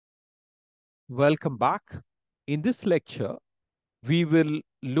Welcome back. In this lecture, we will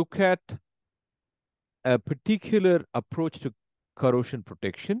look at a particular approach to corrosion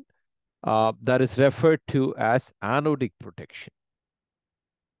protection that is referred to as anodic protection.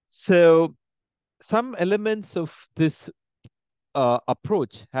 So, some elements of this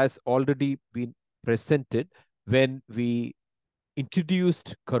approach has already been presented when we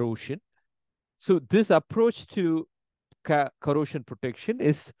introduced corrosion. So, this approach to corrosion protection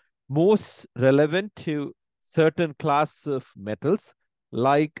is most relevant to certain class of metals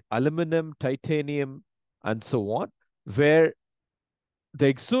like aluminum, titanium, and so on, where the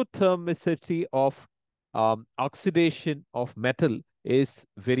exothermicity of oxidation of metal is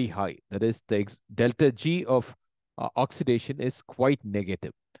very high. That is, the delta G of oxidation is quite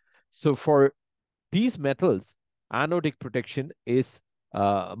negative. So for these metals, anodic protection is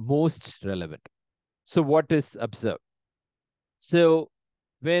most relevant. So what is observed? So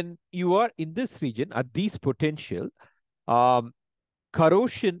when you are in this region at these potential, um,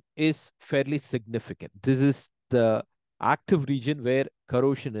 corrosion is fairly significant. This is the active region where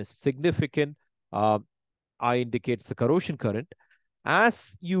corrosion is significant. I indicates the corrosion current.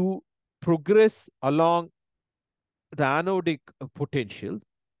 As you progress along the anodic potential,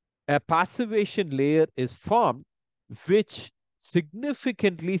 a passivation layer is formed which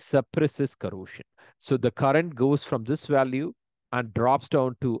significantly suppresses corrosion. So the current goes from this value and drops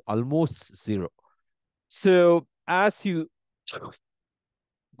down to almost zero. So as you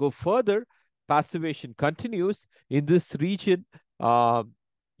go further, passivation continues. In this region,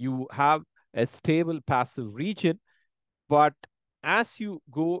 you have a stable passive region, but as you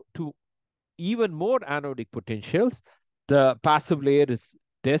go to even more anodic potentials, the passive layer is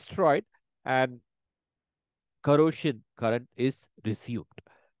destroyed and corrosion current is resumed.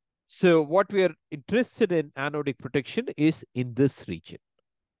 So what we are interested in anodic protection is in this region.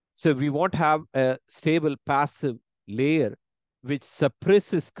 So we want to have a stable passive layer which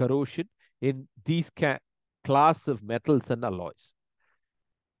suppresses corrosion in these class of metals and alloys.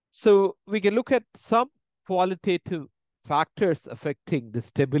 So we can look at some qualitative factors affecting the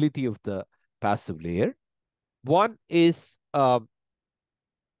stability of the passive layer. One is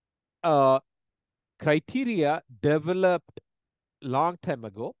criteria developed long time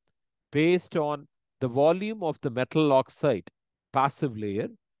ago based on the volume of the metal oxide passive layer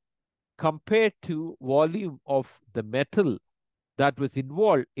compared to volume of the metal that was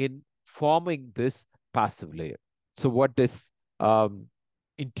involved in forming this passive layer. So what is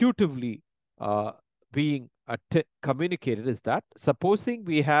intuitively being communicated is that supposing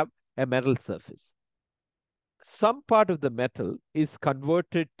we have a metal surface, some part of the metal is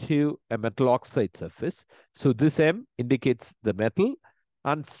converted to a metal oxide surface. So this M indicates the metal,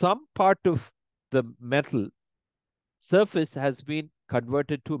 and some part of the metal surface has been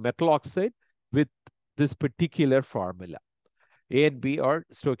converted to metal oxide with this particular formula. A and B are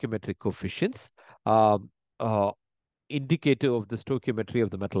stoichiometric coefficients, indicative of the stoichiometry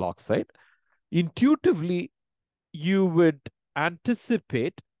of the metal oxide. Intuitively, you would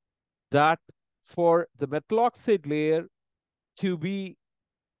anticipate that for the metal oxide layer to be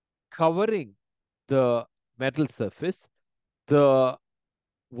covering the metal surface, the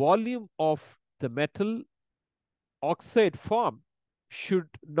volume of the metal oxide formed should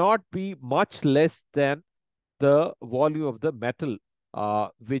not be much less than the volume of the metal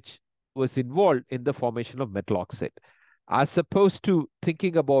which was involved in the formation of metal oxide. As opposed to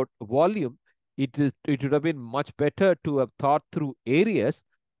thinking about volume, it would have been much better to have thought through areas,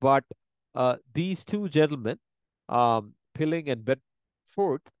 but these two gentlemen, Pilling and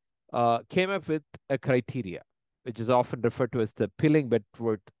Bedworth, came up with a criteria, which is often referred to as the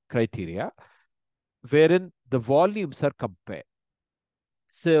Pilling-Bedworth criteria, wherein the volumes are compared.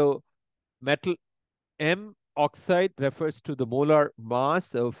 So metal M oxide refers to the molar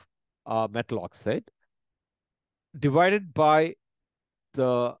mass of metal oxide divided by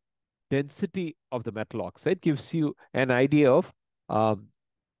the density of the metal oxide gives you an idea of um,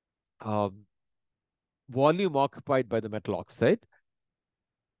 volume occupied by the metal oxide.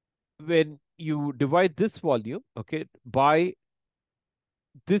 When you divide this volume, okay, by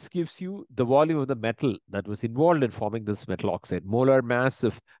this gives you the volume of the metal that was involved in forming this metal oxide. Molar mass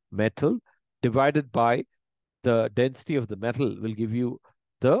of metal divided by the density of the metal will give you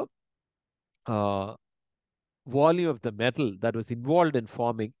the volume of the metal that was involved in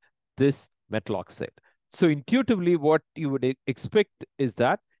forming this metal oxide. So intuitively, what you would expect is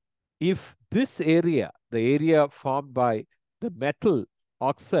that if this area, the area formed by the metal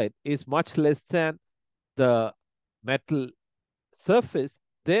oxide, is much less than the metal surface,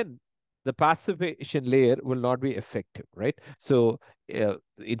 then the passivation layer will not be effective, right? So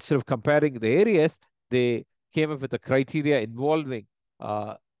instead of comparing the areas, they came up with a criteria involving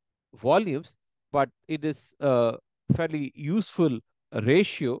volumes, but it is a fairly useful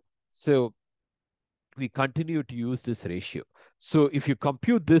ratio. So we continue to use this ratio. So if you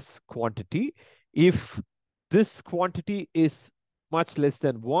compute this quantity, if this quantity is much less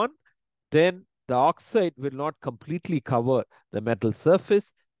than 1, then the oxide will not completely cover the metal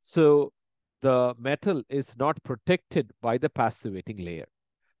surface. So the metal is not protected by the passivating layer.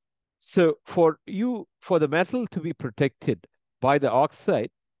 So for the metal to be protected by the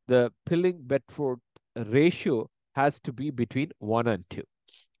oxide, the Pilling-Bedworth ratio has to be between 1 and 2.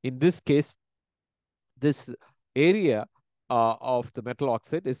 In this case, this area of the metal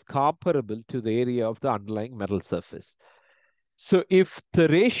oxide is comparable to the area of the underlying metal surface. So if the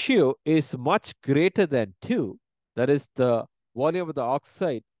ratio is much greater than 2, that is, the volume of the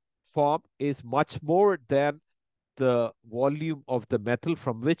oxide formed is much more than the volume of the metal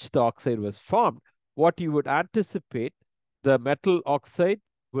from which the oxide was formed, what you would anticipate, the metal oxide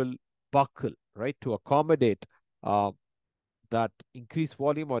will buckle, right? To accommodate that increased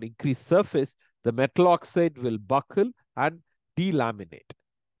volume or increased surface, the metal oxide will buckle and delaminate.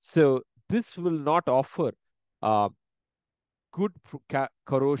 So this will not offer good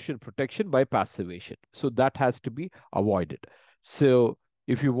corrosion protection by passivation. So that has to be avoided. So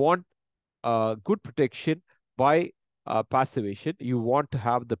if you want good protection by passivation, you want to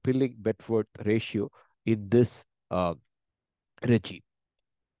have the Pilling-Bedworth ratio in this regime.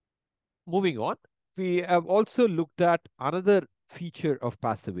 Moving on, we have also looked at another feature of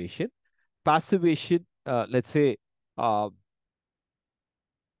passivation. Passivation, let's say, can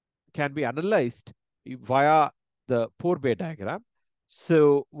be analyzed via the Pourbaix diagram.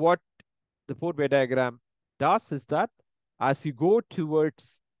 So what the Pourbaix diagram does is that as you go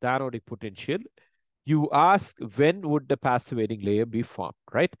towards the anodic potential, you ask when would the passivating layer be formed,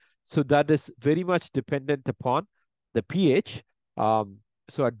 right? So that is very much dependent upon the pH.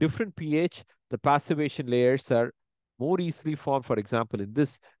 So at different pH, the passivation layers are more easily formed. For example, in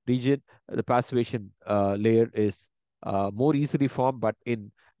this region, the passivation layer is more easily formed, but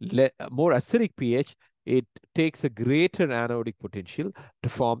in more acidic pH, it takes a greater anodic potential to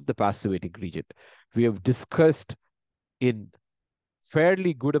form the passivating region. We have discussed in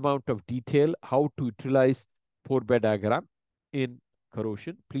fairly good amount of detail how to utilize Pourbaix diagram in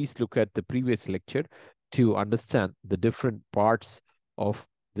corrosion. Please look at the previous lecture to understand the different parts of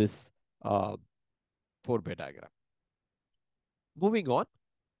this Pourbaix diagram. Moving on,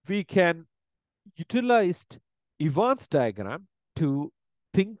 we can utilize Evans diagram to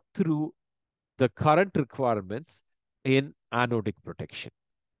think through the current requirements in anodic protection.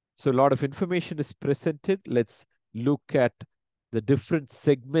 So a lot of information is presented. Let's look at the different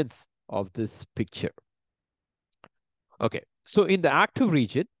segments of this picture. Okay, so in the active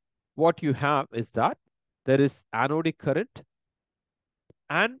region, what you have is that there is anodic current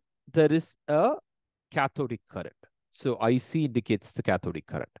and there is a cathodic current. So IC indicates the cathodic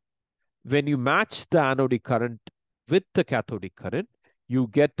current. When you match the anodic current with the cathodic current, you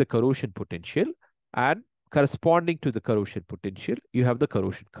get the corrosion potential, and corresponding to the corrosion potential, you have the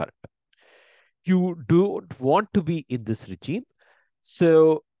corrosion current. You don't want to be in this regime.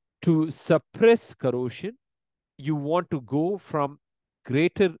 So to suppress corrosion, you want to go from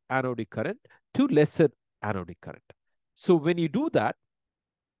greater anodic current to lesser anodic current. So when you do that,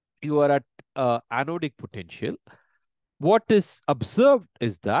 you are at anodic potential. What is observed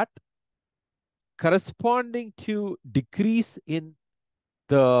is that corresponding to decrease in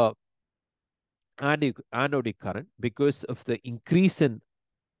the anodic current because of the increase in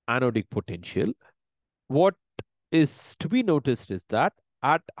anodic potential, what is to be noticed is that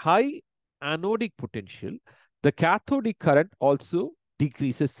at high anodic potential, the cathodic current also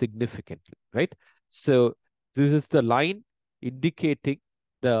decreases significantly, right? So this is the line indicating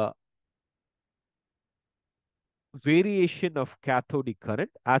the variation of cathodic current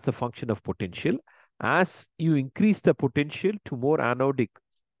as a function of potential. As you increase the potential to more anodic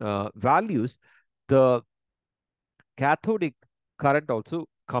values, the cathodic current also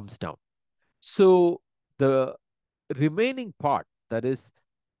comes down. So the remaining part, that is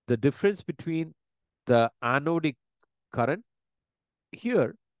the difference between the anodic current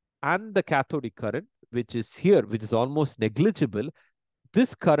here and the cathodic current, which is here, which is almost negligible,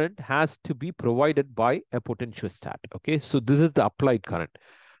 this current has to be provided by a potentiostat. Okay, so this is the applied current.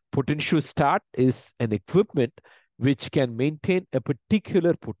 Potentiostat is an equipment which can maintain a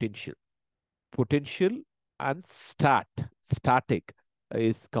particular potential. Potential and static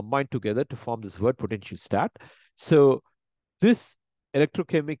is combined together to form this word potentiostat. So this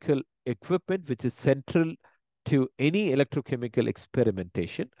electrochemical equipment, which is central to any electrochemical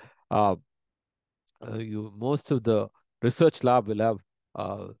experimentation. Most of the research lab will have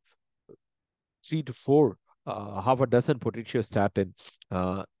 3 to 4, half a dozen potentiostat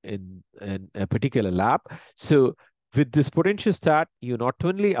in a particular lab. So with this potentiostat, you not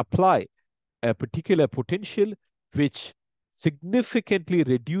only apply a particular potential which significantly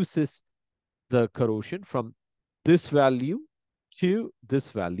reduces the corrosion from this value to this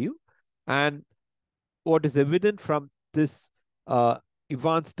value, and what is evident from this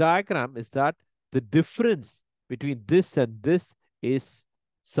Evans diagram is that the difference between this and this is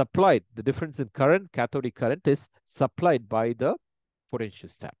supplied. The difference in current, cathodic current, is supplied by the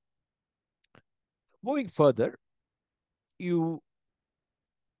potentiostat. Moving further, you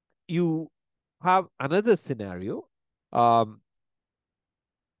have another scenario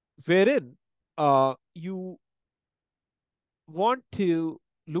wherein you want to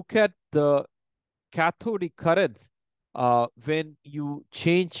look at the cathodic currents when you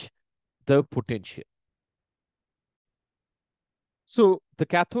change the potential. So the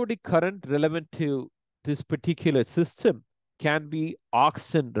cathodic current relevant to this particular system can be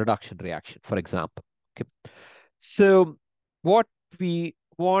oxygen reduction reaction, for example. Okay. So what we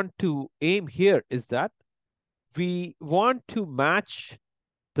want to aim here is that we want to match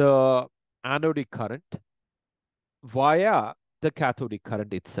the anodic current via the cathodic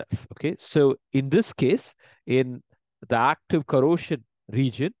current itself. Okay, so in this case, in the active corrosion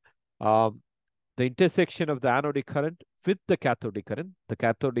region, the intersection of the anodic current with the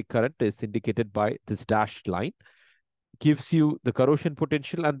cathodic current is indicated by this dashed line, gives you the corrosion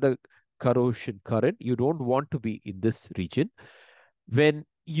potential and the corrosion current. You don't want to be in this region. When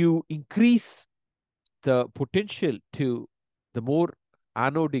you increase the potential to the more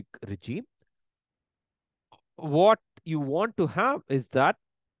anodic regime, what you want to have is that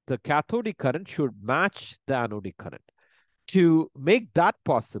the cathodic current should match the anodic current. To make that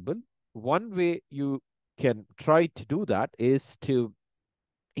possible, one way you can try to do that is to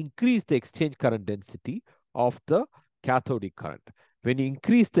increase the exchange current density of the cathodic current. When you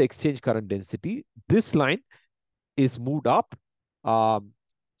increase the exchange current density, this line is moved up.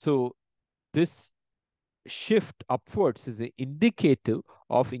 So this shift upwards is an indicative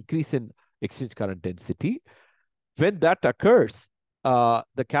of increase in exchange current density. When that occurs,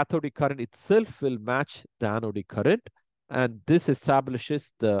 the cathodic current itself will match the anodic current, and this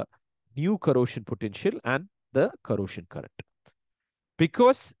establishes the new corrosion potential and the corrosion current.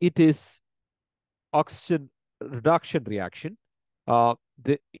 Because it is oxygen reduction reaction,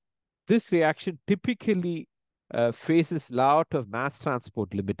 this reaction typically faces a lot of mass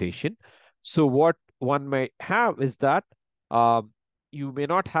transport limitation. So what one may have is that you may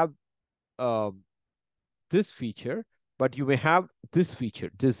not have this feature, but you may have this feature.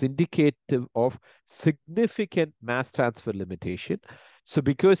 This is indicative of significant mass transfer limitation. So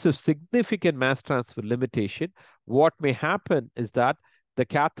because of significant mass transfer limitation, what may happen is that the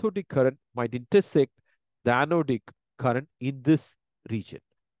cathodic current might intersect the anodic current in this region.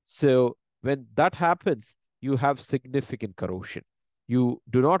 So when that happens, you have significant corrosion. You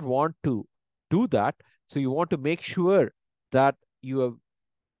do not want to do that. So you want to make sure that you have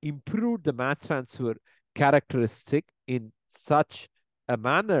improved the mass transfer characteristic in such a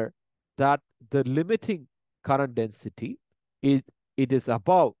manner that the limiting current density is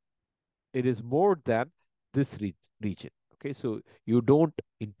more than this region. Okay, so you don't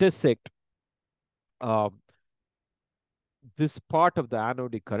intersect this part of the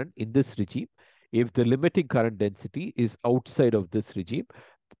anodic current in this regime if the limiting current density is outside of this regime.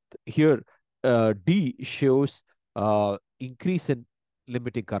 Here, D shows increase in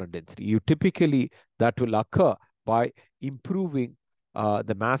limiting current density. That will occur by improving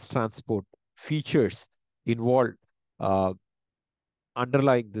the mass transport features involved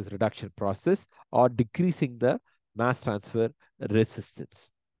underlying this reduction process or decreasing the mass transfer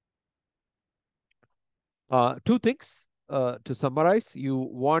resistance. Two things to summarize. You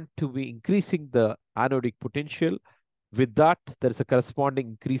want to be increasing the anodic potential. With that, there is a corresponding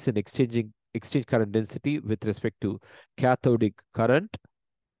increase in exchange current density with respect to cathodic current,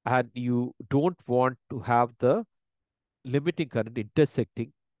 and you don't want to have the limiting current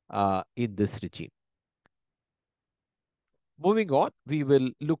intersecting in this regime. Moving on, we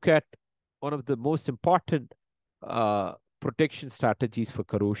will look at one of the most important protection strategies for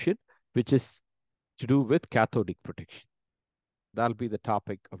corrosion, which is to do with cathodic protection. That'll be the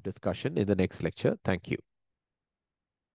topic of discussion in the next lecture. Thank you.